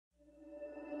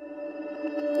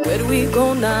Where do we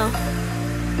go now?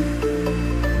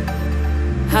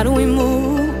 How do we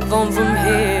move on from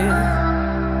here?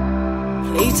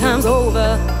 Playtime's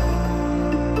over,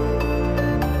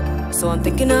 so I'm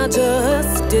thinking I'll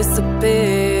just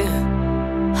disappear.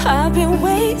 I've been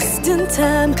wasting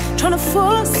time trying to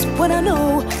force what I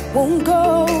know won't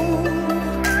go.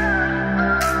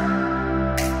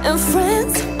 And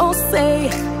friends all say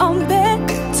I'm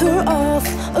better off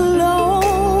alone.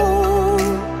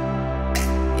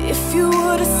 If you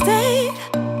would've stayed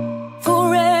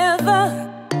forever,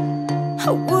 I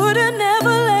would've never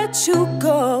let you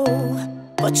go.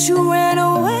 But you ran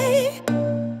away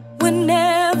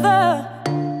whenever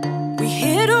we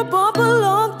hit a bump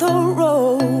along the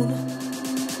road.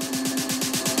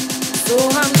 So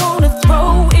I'm gonna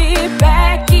throw it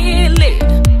back in late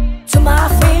to my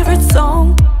favorite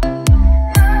song.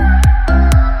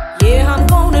 Yeah, I'm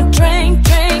gonna drink,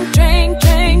 drink, drink,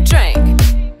 drink, drink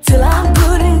till I'm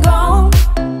good and gone.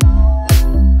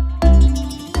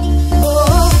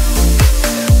 Oh,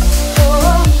 oh,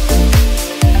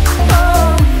 oh,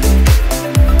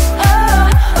 oh,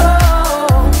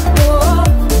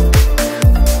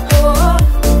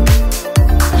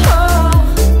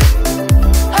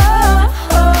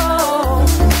 oh.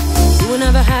 You were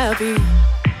never happy,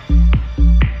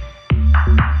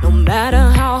 no matter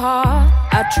how hard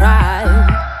I tried.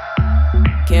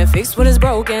 Can't fix what is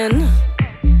broken,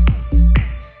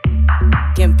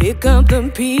 can't pick up the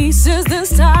pieces this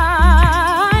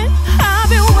time. I've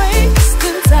been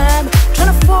wasting time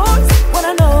trying to force what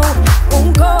I know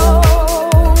won't go.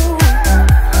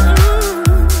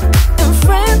 And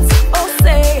friends all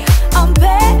say I'm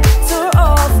better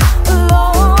off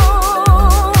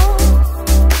alone.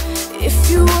 If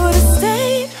you would've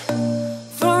stayed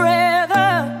forever,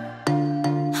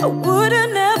 I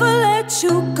would've never let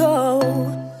you go.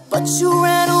 But you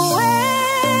ran away.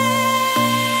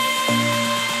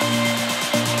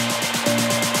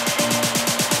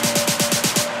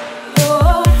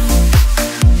 Oh,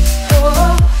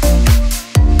 oh,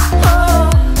 oh,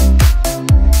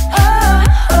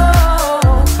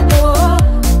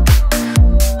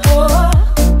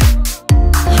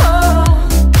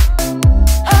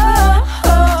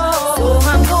 oh, so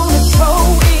I'm gonna throw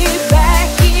it back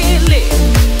in late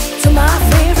to my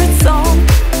favorite song.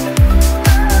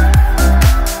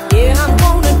 Yeah, I'm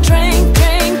gonna drink,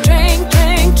 drink, drink,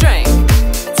 drink, drink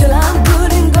till I'm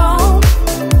good and gone.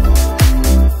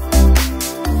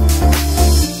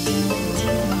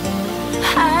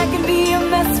 I can be a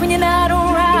mess when you're not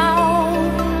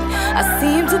around. I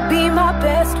seem to be my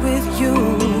best with you.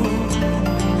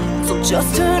 So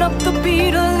just turn up the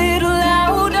beat a little